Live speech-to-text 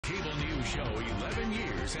cable news show 11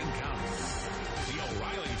 years and counting. The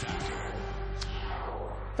O'Reilly Factor.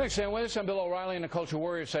 Thanks for staying with us. I'm Bill O'Reilly. In the Culture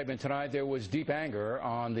Warrior segment tonight, there was deep anger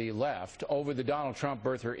on the left over the Donald Trump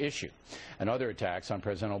birther issue and other attacks on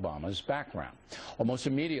President Obama's background. Almost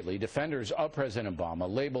immediately, defenders of President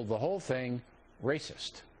Obama labeled the whole thing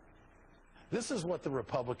racist. This is what the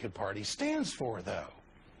Republican Party stands for, though.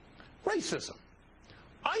 Racism.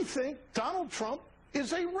 I think Donald Trump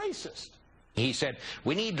is a racist. He said,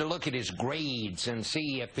 we need to look at his grades and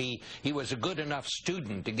see if he was a good enough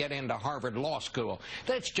student to get into Harvard Law School.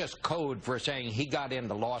 That's just code for saying he got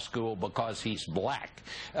into law school because he's black.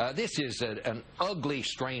 This is an ugly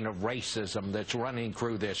strain of racism that's running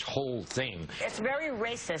through this whole thing. It's very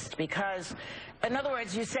racist because, in other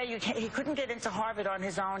words, you say he couldn't get into Harvard on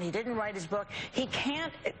his own. He didn't write his book. He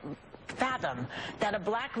can't fathom that a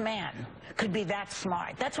black man could be that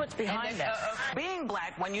smart. That's what's behind this. Being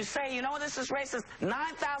black, when you say, you know, this is racist,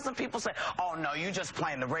 9,000 people say, oh, no, you just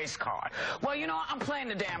playing the race card. Well, you know, I'm playing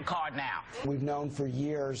the damn card now. We've known for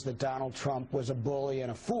years that Donald Trump was a bully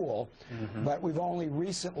and a fool, but we've only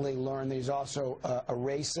recently learned that he's also a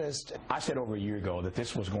racist. I said over a year ago that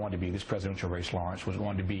this presidential race, Lawrence, was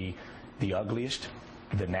going to be the ugliest,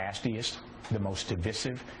 the nastiest, the most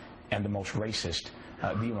divisive, and the most racist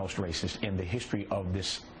in the history of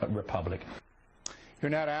this republic. Here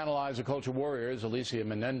now to analyze the Culture Warriors, Alicia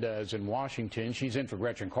Menendez in Washington. She's in for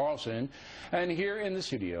Gretchen Carlson. And here in the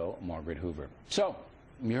studio, Margaret Hoover. So,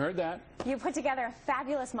 you heard that. You put together a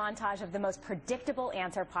fabulous montage of the most predictable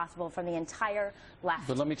answer possible from the entire left.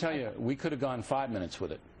 But let me tell you, we could have gone 5 minutes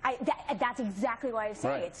with it. That's exactly why I say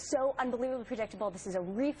right. It's so unbelievably predictable. This is a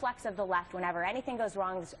reflex of the left. Whenever anything goes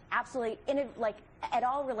wrong, this is absolutely at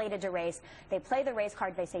all related to race. They play the race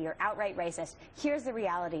card. They say you're outright racist. Here's the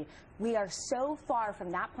reality. We are so far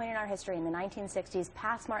from that point in our history in the 1960s,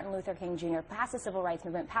 past Martin Luther King Jr., past the Civil Rights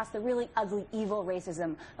Movement, past the really ugly, evil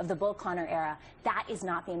racism of the Bull Connor era. That is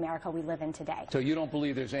not the America we live in today. So you don't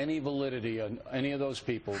believe there's any validity on any of those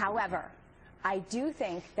people? However, I do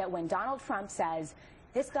think that when Donald Trump says,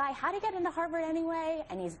 this guy, how'd he get into Harvard anyway?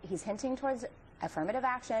 And he's hinting towards affirmative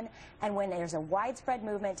action. And when there's a widespread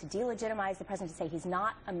movement to delegitimize the president, to say he's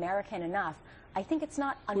not American enough, I think it's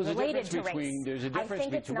not unrelated to race. There's a difference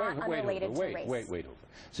between. It's not unrelated to race. Wait.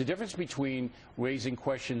 There's a difference between raising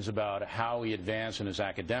questions about how he advanced in his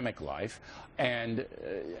academic life and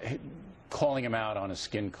calling him out on his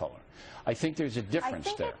skin color. I think there's a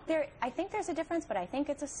difference there. I think there's a difference, but I think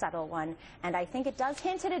it's a subtle one. And I think it does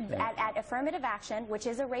hint at affirmative action, which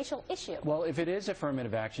is a racial issue. Well, if it is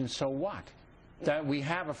affirmative action, so what? That we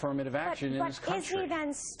have affirmative action in this country. But is he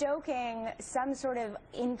then stoking some sort of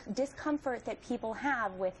discomfort that people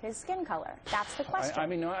have with his skin color? That's the question. I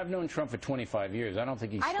mean, I've known Trump for 25 years. I don't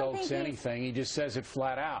think he stokes anything. He just says it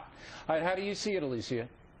flat out. How do you see it, Alicia?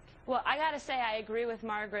 Well, I got to say, I agree with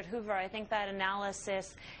Margaret Hoover. I think that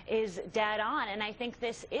analysis is dead on, and I think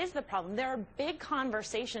this is the problem. There are big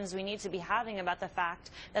conversations we need to be having about the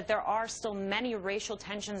fact that there are still many racial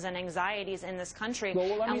tensions and anxieties in this country.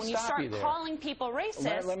 Well, and when you start calling people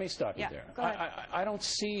racist... Let me stop you there. Go ahead. I don't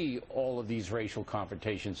see all of these racial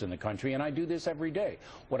confrontations in the country, and I do this every day.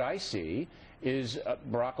 What I see is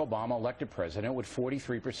Barack Obama elected president with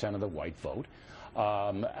 43% of the white vote.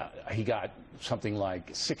 He got something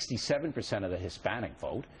like 67% of the Hispanic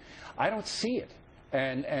vote. I don't see it.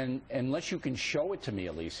 And unless you can show it to me,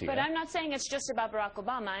 Alicia. But I'm not saying it's just about Barack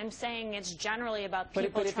Obama. I'm saying it's generally about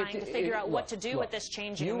people trying to figure out what to do with this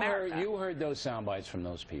change in America. You heard those sound bites from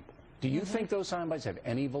those people. Do you think those sound bites have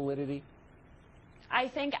any validity? I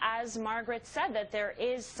think, as Margaret said, that there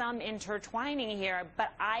is some intertwining here,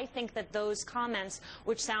 but I think that those comments,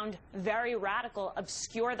 which sound very radical,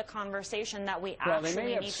 obscure the conversation that we actually need to be having. Well,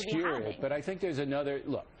 they may obscure it, but I think there's another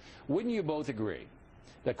look. Wouldn't you both agree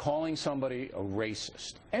that calling somebody a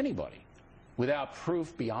racist, anybody, without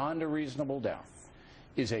proof beyond a reasonable doubt,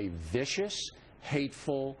 is a vicious,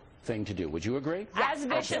 hateful thing to do? Would you agree? As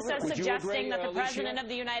vicious as suggesting that the President of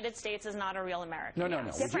the United States is not a real American. No.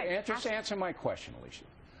 Would you just answer my question, Alicia?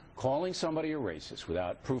 Calling somebody a racist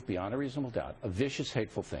without proof beyond a reasonable doubt, a vicious,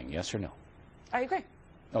 hateful thing, yes or no? I agree.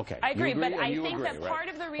 Okay. I agree, but I think that part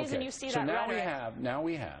of the reason you see that rhetoric... So now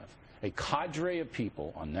we have a cadre of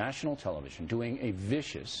people on national television doing a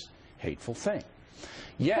vicious, hateful thing.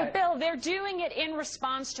 But, Bill, they're doing it in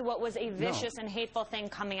response to what was a vicious and hateful thing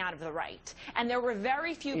coming out of the right. And there were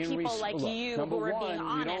very few people like you who were being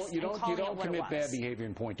honest and calling it what it was. You don't commit bad behavior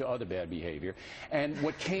and point to other bad behavior. And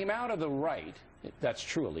what came out of the right, that's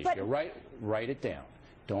true, Alicia, write it down.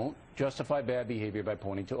 Don't justify bad behavior by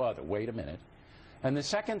pointing to other. Wait a minute. And the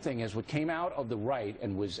second thing is what came out of the right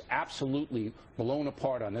and was absolutely blown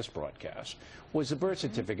apart on this broadcast was the birth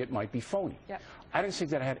certificate might be phony. Yep. I didn't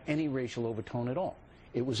think that had any racial overtone at all.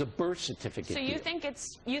 It was a birth certificate. So you think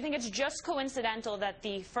it's just coincidental that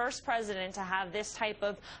the first president to have this type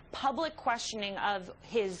of public questioning of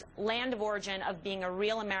his land of origin, of being a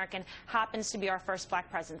real American, happens to be our first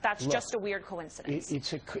black president? That's just a weird coincidence.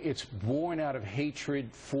 It's born out of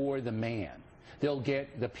hatred for the man. They'll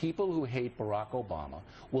get the people who hate Barack Obama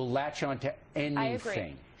will latch on to anything. I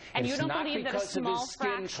agree. And you don't believe that a small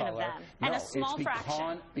fraction of them, and a small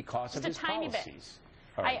fraction, because of his policies.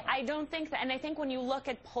 I don't think that, and I think when you look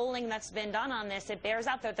at polling that's been done on this, it bears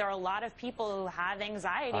out that there are a lot of people who have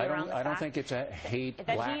anxiety around the fact I don't think it's a hate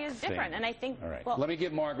that black he is different, thing. And I think. All right. Well, let me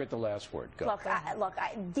give Margaret the last word. Go. Look,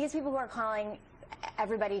 these people who are calling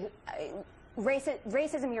everybody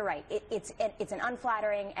racism, you're right. It's an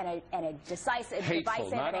unflattering and a decisive,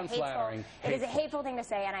 divisive, not and a unflattering. It is a hateful thing to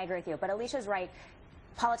say, and I agree with you. But Alicia's right.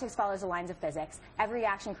 Politics follows the lines of physics. Every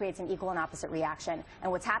reaction creates an equal and opposite reaction.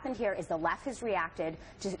 And what's happened here is the left has reacted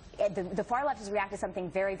to the far left has reacted to something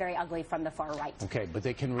very, very ugly from the far right. Okay, but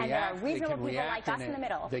they can react. And there are reasonable people like us in the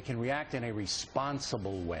middle. They can react in a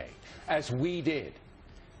responsible way, as we did.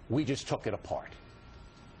 We just took it apart.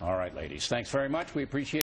 All right, ladies. Thanks very much. We appreciate.